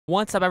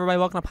What's up, everybody?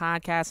 Welcome to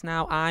Podcast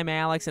Now. I'm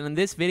Alex, and in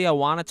this video, I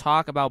want to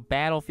talk about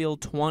Battlefield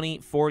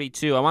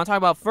 2042. I want to talk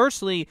about,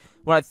 firstly,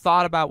 what I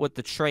thought about with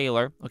the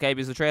trailer, okay,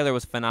 because the trailer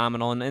was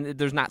phenomenal, and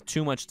there's not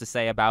too much to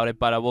say about it,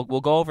 but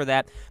we'll go over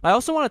that. But I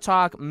also want to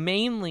talk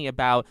mainly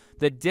about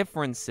the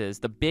differences,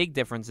 the big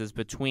differences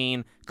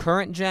between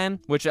current gen,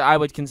 which I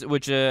would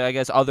I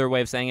guess other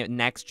way of saying it,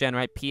 next gen,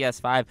 right,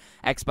 PS5,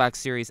 Xbox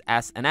Series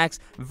S and X,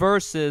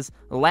 versus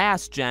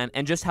last gen,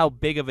 and just how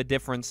big of a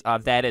difference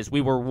that is.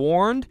 We were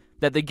warned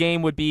that the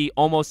game would be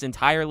almost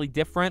entirely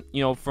different,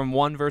 from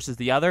one versus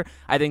the other.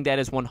 I think that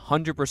is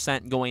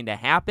 100% going to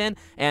happen,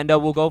 and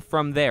we'll go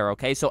from there,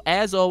 okay? So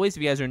as always,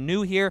 if you guys are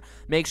new here,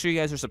 make sure you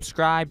guys are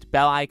subscribed,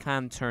 bell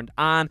icon turned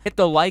on. Hit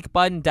the like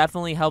button,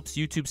 definitely helps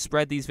YouTube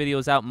spread these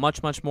videos out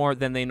much more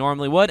than they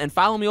normally would. And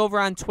follow me over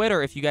on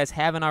Twitter if you guys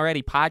haven't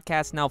already,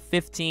 Podcast Now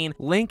 15.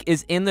 Link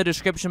is in the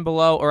description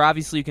below, or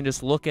obviously you can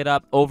just look it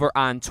up over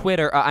on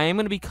Twitter. I am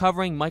going to be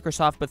covering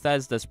Microsoft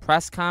Bethesda's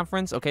press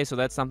conference, okay? So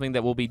that's something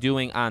that we'll be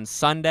doing on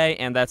Sunday,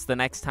 and that's the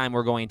next time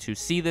we're going to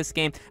see this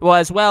game. Well,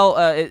 as well,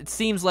 it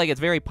seems like it's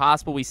very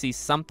possible we see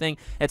something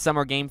at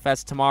Summer Game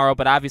Fest tomorrow,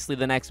 but obviously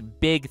the next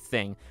big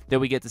thing that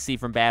we get to see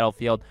from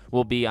Battlefield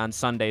will be on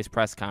Sunday's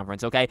press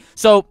conference, okay?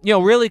 So,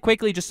 really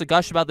quickly, just to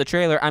gush about the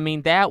trailer, I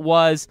mean, that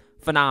was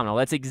phenomenal.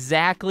 That's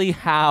exactly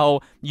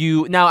how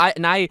you... Now,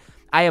 I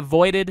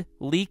avoided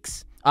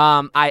leaks.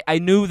 I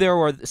knew there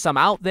were some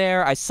out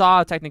there. I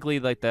saw technically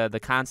like the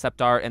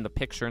concept art and the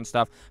picture and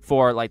stuff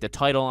for like the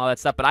title and all that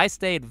stuff, but I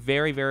stayed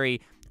very,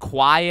 very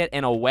quiet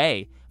and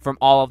away from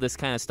all of this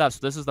kind of stuff. So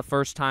this is the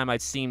first time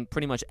I've seen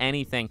pretty much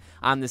anything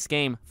on this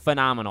game.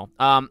 Phenomenal.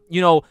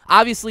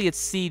 Obviously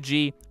it's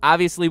CG.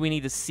 Obviously we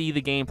need to see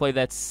the gameplay.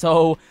 That's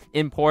so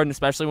important,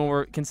 especially when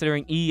we're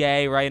considering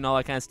EA, right, and all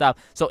that kind of stuff.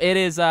 So it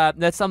is,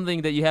 that's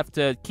something that you have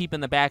to keep in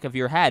the back of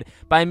your head.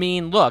 But I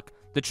mean, look,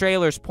 the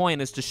trailer's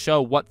point is to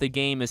show what the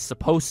game is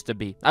supposed to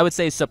be. I would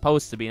say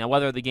supposed to be. Now,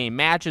 whether the game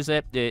matches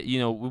it,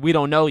 we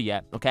don't know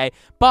yet, okay?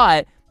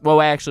 But,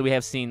 well, actually, we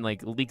have seen,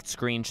 like, leaked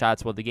screenshots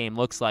of what the game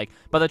looks like.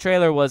 But the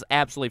trailer was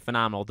absolutely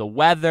phenomenal. The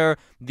weather,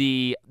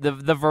 the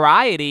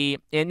variety,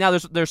 and now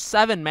there's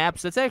 7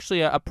 maps. That's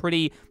actually a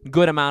pretty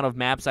good amount of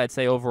maps, I'd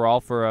say,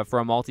 overall for a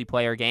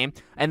multiplayer game.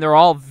 And they're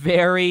all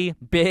very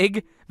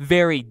big,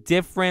 very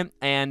different,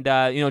 and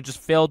just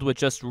filled with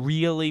just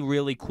really,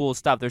 really cool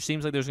stuff. There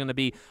seems like there's going to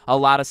be a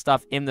lot of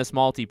stuff in this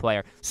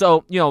multiplayer.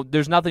 So,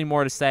 there's nothing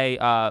more to say,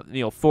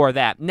 for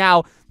that.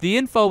 Now, the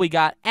info we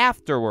got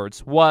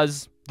afterwards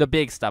was the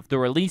big stuff. The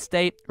release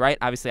date, right?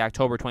 Obviously,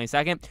 October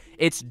 22nd.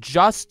 It's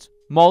just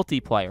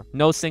multiplayer,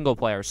 no single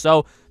player.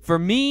 So, for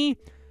me,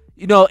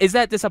 is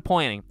that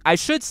disappointing? I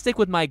should stick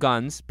with my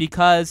guns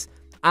because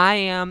I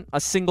am a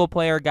single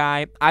player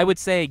guy. I would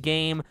say a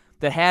game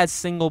that has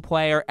single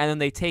player and then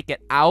they take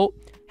it out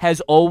has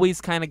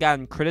always kind of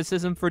gotten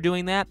criticism for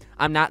doing that.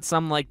 I'm not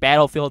some like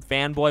Battlefield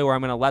fanboy where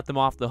I'm going to let them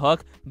off the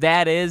hook.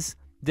 That is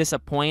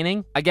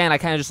disappointing. Again, I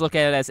kind of just look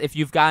at it as if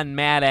you've gotten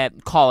mad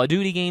at Call of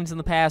Duty games in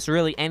the past, or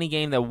really any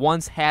game that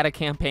once had a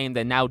campaign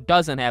that now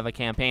doesn't have a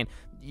campaign,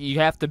 you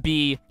have to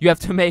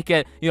make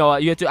it, you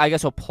have to, I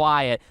guess,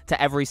 apply it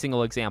to every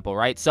single example,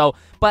 right? So,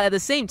 but at the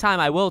same time,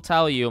 I will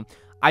tell you,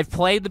 I've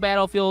played the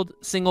Battlefield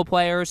single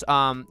players.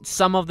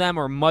 Some of them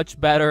are much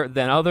better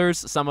than others.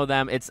 Some of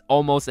them, it's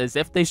almost as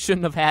if they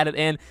shouldn't have had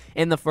it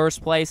in the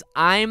first place.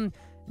 I'm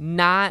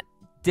not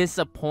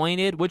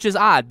disappointed, which is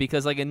odd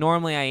because like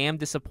normally I am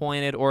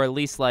disappointed or at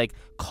least like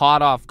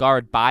caught off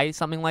guard by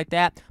something like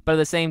that, but at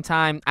the same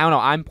time, I don't know,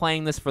 I'm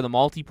playing this for the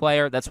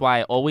multiplayer. That's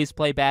why I always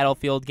play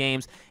Battlefield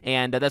games,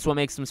 and that's what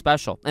makes them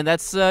special. And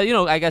that's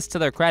I guess to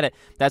their credit,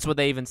 that's what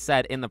they even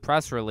said in the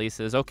press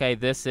releases. Okay,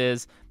 this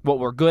is what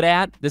we're good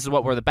at, this is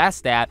what we're the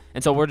best at,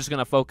 and so we're just going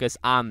to focus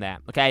on that,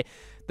 okay?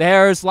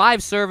 There's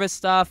live service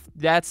stuff.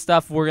 That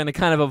stuff we're going to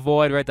kind of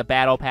avoid, right? The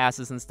battle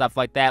passes and stuff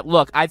like that.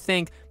 Look, I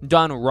think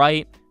done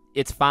right,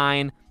 it's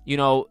fine.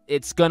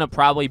 It's gonna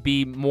probably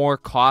be more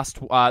cost.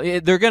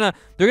 They're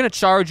gonna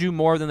charge you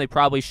more than they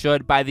probably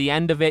should. By the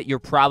end of it, you're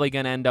probably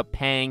gonna end up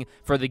paying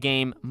for the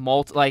game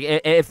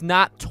if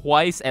not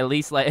twice, at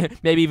least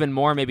like maybe even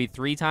more, maybe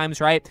 3 times,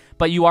 right?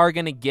 But you are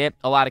gonna get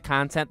a lot of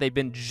content. They've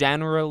been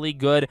generally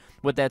good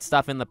with that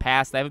stuff in the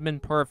past. They haven't been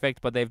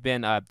perfect, but they've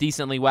been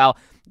decently well.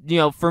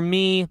 For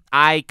me,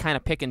 I kind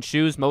of pick and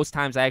choose. Most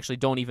times I actually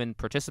don't even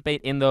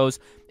participate in those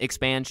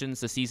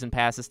expansions, the season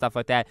passes, stuff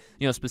like that,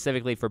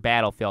 specifically for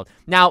Battlefield.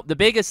 Now, the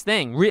biggest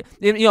thing,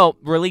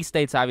 release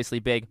date's obviously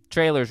big,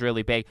 trailer's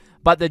really big,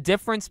 but the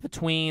difference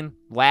between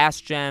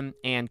last gen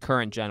and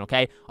current gen,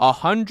 okay?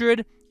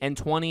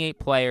 128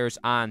 players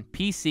on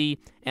PC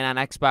and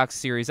on Xbox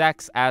Series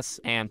X, S,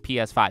 and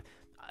PS5.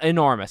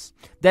 Enormous.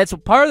 That's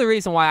part of the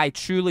reason why I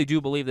truly do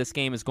believe this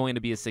game is going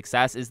to be a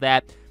success, is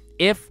that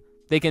if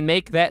they can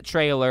make that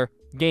trailer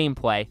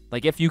gameplay,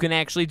 like if you can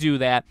actually do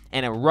that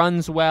and it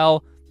runs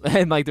well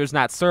and like there's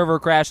not server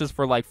crashes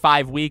for like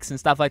 5 weeks and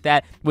stuff like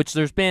that, which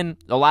there's been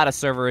a lot of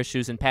server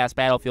issues in past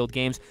Battlefield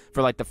games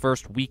for like the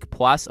first week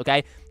plus,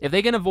 okay? If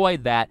they can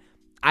avoid that,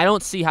 I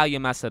don't see how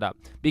you mess it up,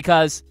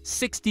 because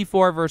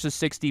 64 versus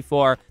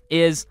 64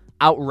 is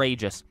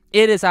outrageous.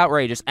 It is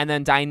outrageous. And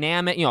then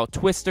dynamic,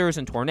 twisters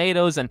and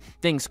tornadoes and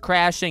things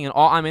crashing and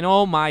all. I mean,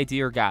 oh my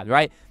dear God,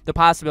 right? The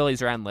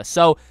possibilities are endless.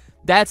 So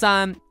that's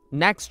on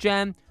next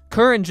gen.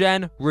 Current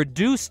gen,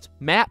 reduced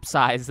map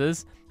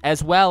sizes,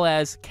 as well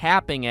as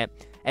capping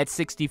it at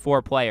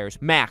 64 players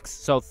max,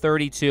 so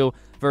 32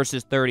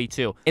 versus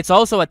 32. It's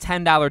also a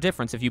 $10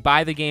 difference. If you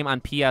buy the game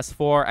on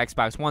PS4,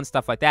 Xbox One,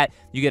 stuff like that,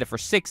 you get it for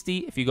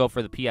 $60. If you go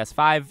for the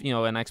PS5,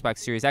 an Xbox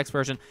Series X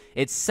version,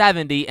 it's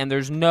 $70, and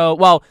there's no,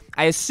 well,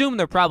 I assume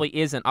there probably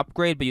is an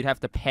upgrade, but you'd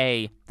have to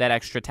pay that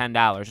extra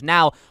 $10.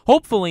 Now,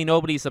 hopefully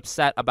nobody's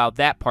upset about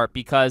that part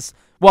because,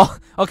 well,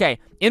 okay,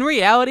 in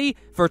reality,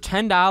 for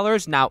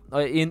 $10,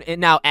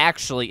 now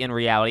actually in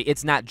reality,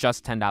 it's not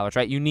just $10,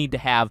 right? You need to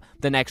have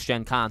the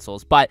next-gen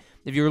consoles. But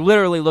if you're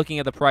literally looking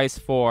at the price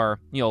for,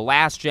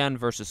 last-gen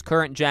versus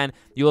current-gen,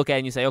 you look at it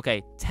and you say,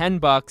 okay,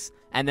 $10,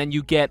 and then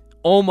you get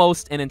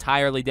almost an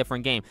entirely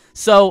different game.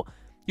 So,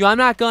 I'm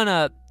not going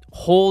to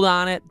hold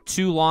on it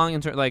too long,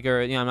 I'm not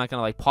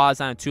going to,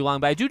 pause on it too long,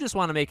 but I do just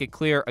want to make it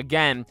clear,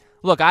 again,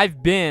 look,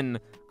 I've been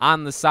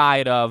on the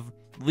side of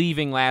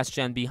leaving last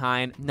gen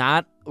behind,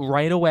 not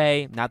right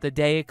away, not the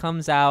day it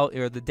comes out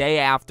or the day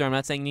after. I'm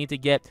not saying you need to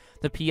get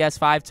the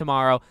PS5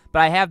 tomorrow,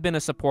 but I have been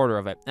a supporter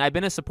of it. And I've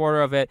been a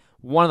supporter of it.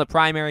 One of the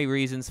primary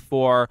reasons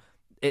for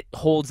it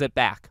holds it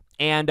back.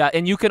 And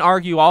you can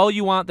argue all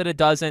you want that it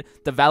doesn't.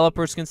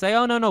 Developers can say,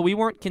 oh, no, we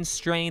weren't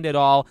constrained at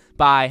all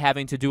by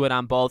having to do it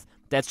on both.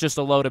 That's just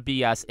a load of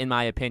BS, in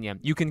my opinion.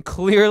 You can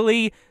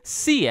clearly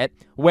see it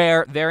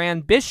where their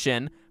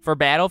ambition for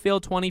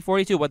Battlefield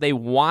 2042, what they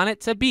want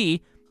it to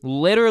be,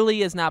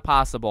 literally is not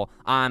possible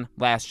on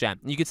last gen.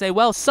 You could say,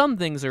 well, some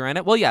things are in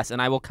it. Well, yes,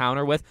 and I will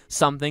counter with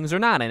some things are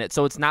not in it.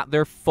 So it's not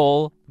their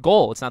full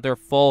goal. It's not their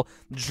full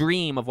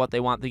dream of what they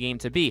want the game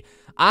to be.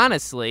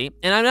 Honestly,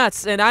 and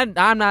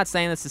I'm not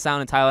saying this to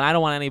sound entitled. I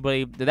don't want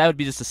anybody, that would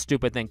be just a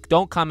stupid thing.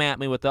 Don't come at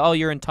me with the, oh,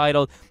 you're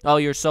entitled. Oh,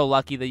 you're so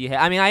lucky that you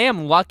have. I mean, I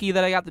am lucky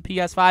that I got the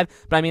PS5,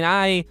 but I mean,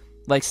 I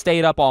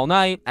stayed up all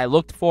night. I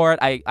looked for it.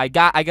 I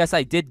guess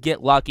I did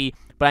get lucky.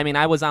 But I mean,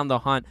 I was on the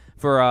hunt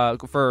for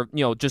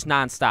just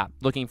nonstop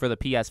looking for the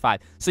PS5.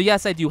 So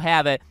yes, I do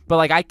have it, but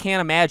I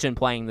can't imagine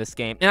playing this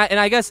game. And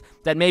I guess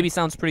that maybe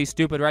sounds pretty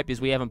stupid, right? Because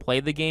we haven't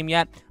played the game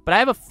yet. But I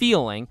have a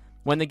feeling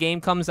when the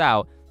game comes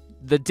out,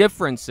 the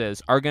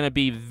differences are going to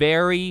be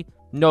very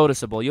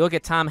noticeable. You look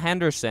at Tom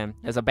Henderson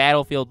as a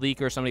Battlefield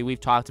leaker, somebody we've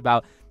talked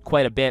about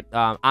quite a bit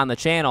on the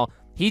channel.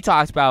 He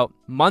talked about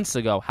months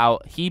ago how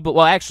he's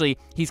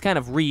kind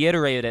of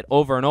reiterated it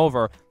over and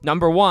over.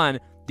 Number one,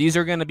 these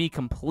are going to be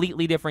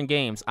completely different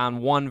games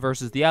on one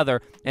versus the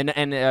other.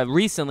 And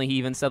recently he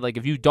even said,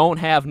 if you don't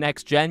have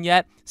next gen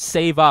yet,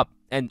 save up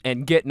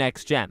and get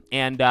next gen.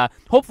 And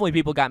hopefully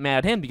people got mad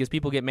at him because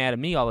people get mad at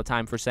me all the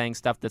time for saying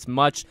stuff that's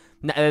not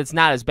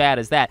as bad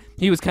as that.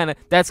 He was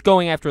that's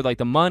going after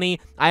the money.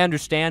 I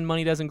understand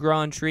money doesn't grow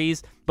on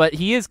trees, but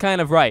he is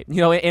kind of right,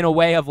 in a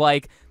way of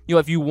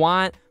if you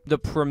want the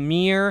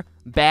premier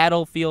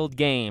Battlefield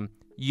game,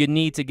 you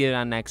need to get it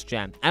on next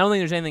gen. I don't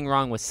think there's anything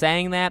wrong with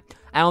saying that.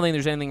 I don't think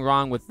there's anything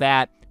wrong with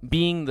that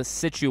being the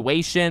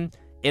situation.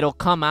 It'll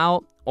come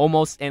out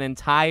almost an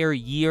entire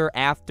year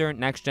after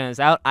next gen is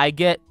out. I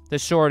get the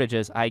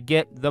shortages. I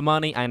get the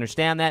money. I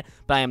understand that.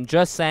 But I am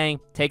just saying,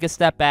 take a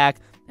step back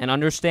and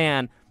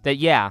understand that,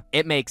 yeah,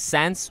 it makes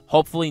sense.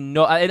 Hopefully,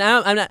 no.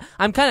 And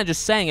I'm kind of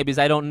just saying it because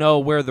I don't know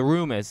where the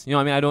room is.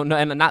 I don't know.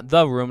 And not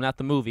the room, not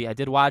the movie. I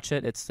did watch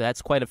it.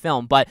 That's quite a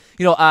film. But,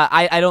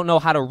 I don't know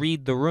how to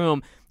read the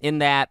room in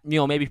that,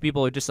 maybe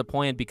people are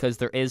disappointed because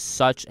there is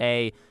such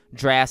a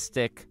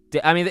drastic,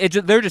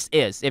 there just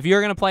is. If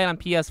you're going to play it on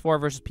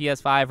PS4 versus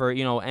PS5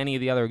 or, any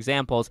of the other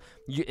examples,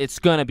 it's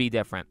going to be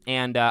different.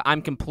 And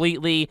I'm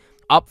completely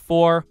up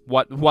for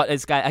what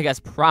is, I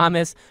guess,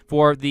 promised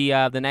for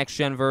the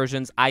next-gen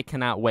versions. I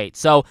cannot wait.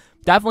 So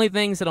definitely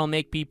things that'll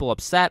make people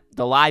upset.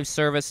 The live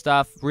service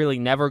stuff really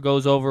never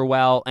goes over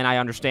well, and I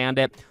understand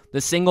it. The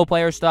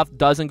single-player stuff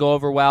doesn't go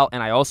over well,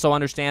 and I also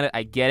understand it.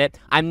 I get it.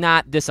 I'm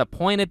not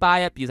disappointed by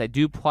it because I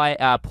do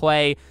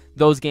play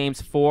those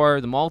games for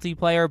the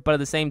multiplayer, but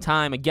at the same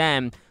time,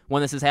 again,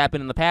 when this has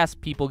happened in the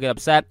past, people get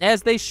upset,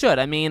 as they should.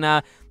 I mean,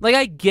 I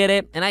get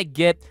it, and I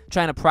get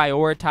trying to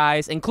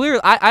prioritize, and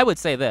clearly, I would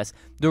say this.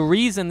 The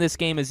reason this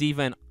game is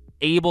even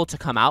able to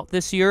come out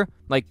this year,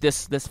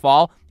 this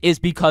fall, is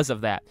because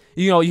of that.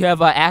 You have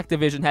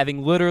Activision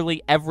having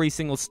literally every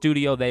single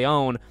studio they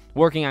own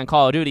working on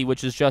Call of Duty,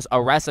 which is just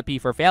a recipe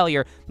for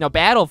failure. Now,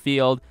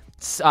 Battlefield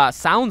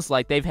sounds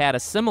like they've had a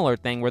similar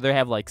thing where they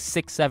have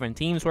 6-7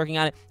 teams working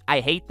on it. I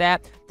hate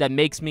that. That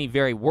makes me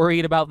very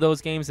worried about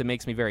those games. It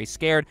makes me very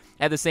scared.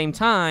 At the same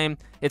time,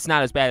 it's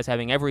not as bad as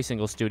having every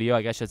single studio.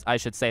 I guess I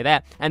should say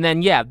that. And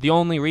then, yeah, the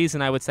only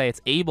reason I would say it's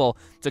able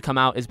to come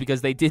out is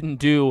because they didn't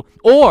do,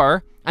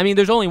 or,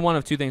 there's only one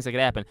of two things that could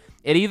happen.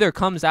 It either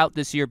comes out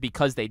this year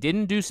because they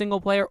didn't do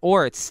single player,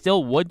 or it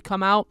still would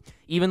come out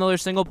even though they're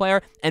single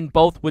player, and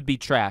both would be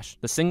trash.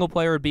 The single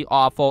player would be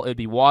awful, it would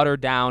be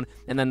watered down,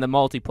 and then the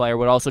multiplayer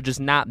would also just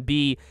not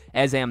be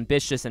as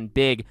ambitious and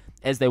big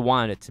as they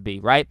wanted it to be,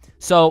 right?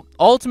 So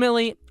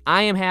ultimately,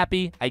 I am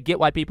happy. I get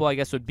why people, I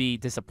guess, would be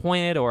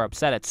disappointed or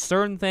upset at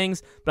certain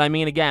things. But I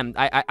mean, again,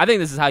 I think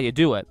this is how you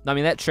do it. I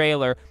mean, that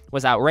trailer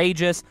was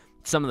outrageous.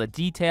 Some of the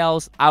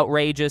details,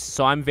 outrageous.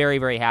 So I'm very,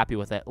 very happy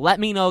with it. Let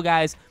me know,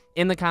 guys,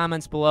 in the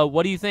comments below,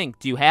 what do you think?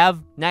 Do you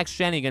have next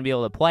gen? Are you going to be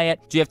able to play it?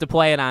 Do you have to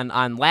play it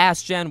on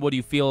last gen? What do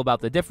you feel about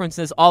the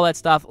differences? All that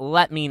stuff,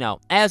 let me know.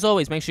 As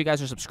always, make sure you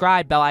guys are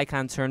subscribed, bell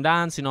icon turned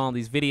on so you know all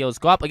these videos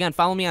go up. Again,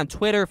 follow me on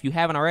Twitter if you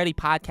haven't already.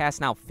 Podcast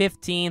Now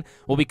 15.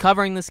 We'll be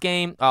covering this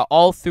game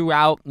all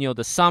throughout,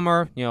 the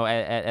summer,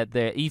 at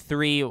the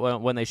E3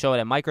 when they show it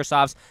at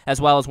Microsoft's,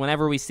 as well as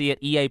whenever we see it,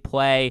 EA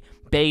Play,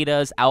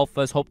 betas,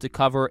 alphas, hope to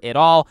cover it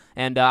all,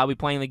 and I'll be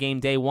playing the game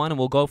day one, and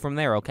we'll go from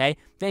there, okay?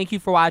 Thank you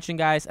for watching,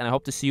 guys, and I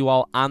hope to see you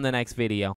all on the next video.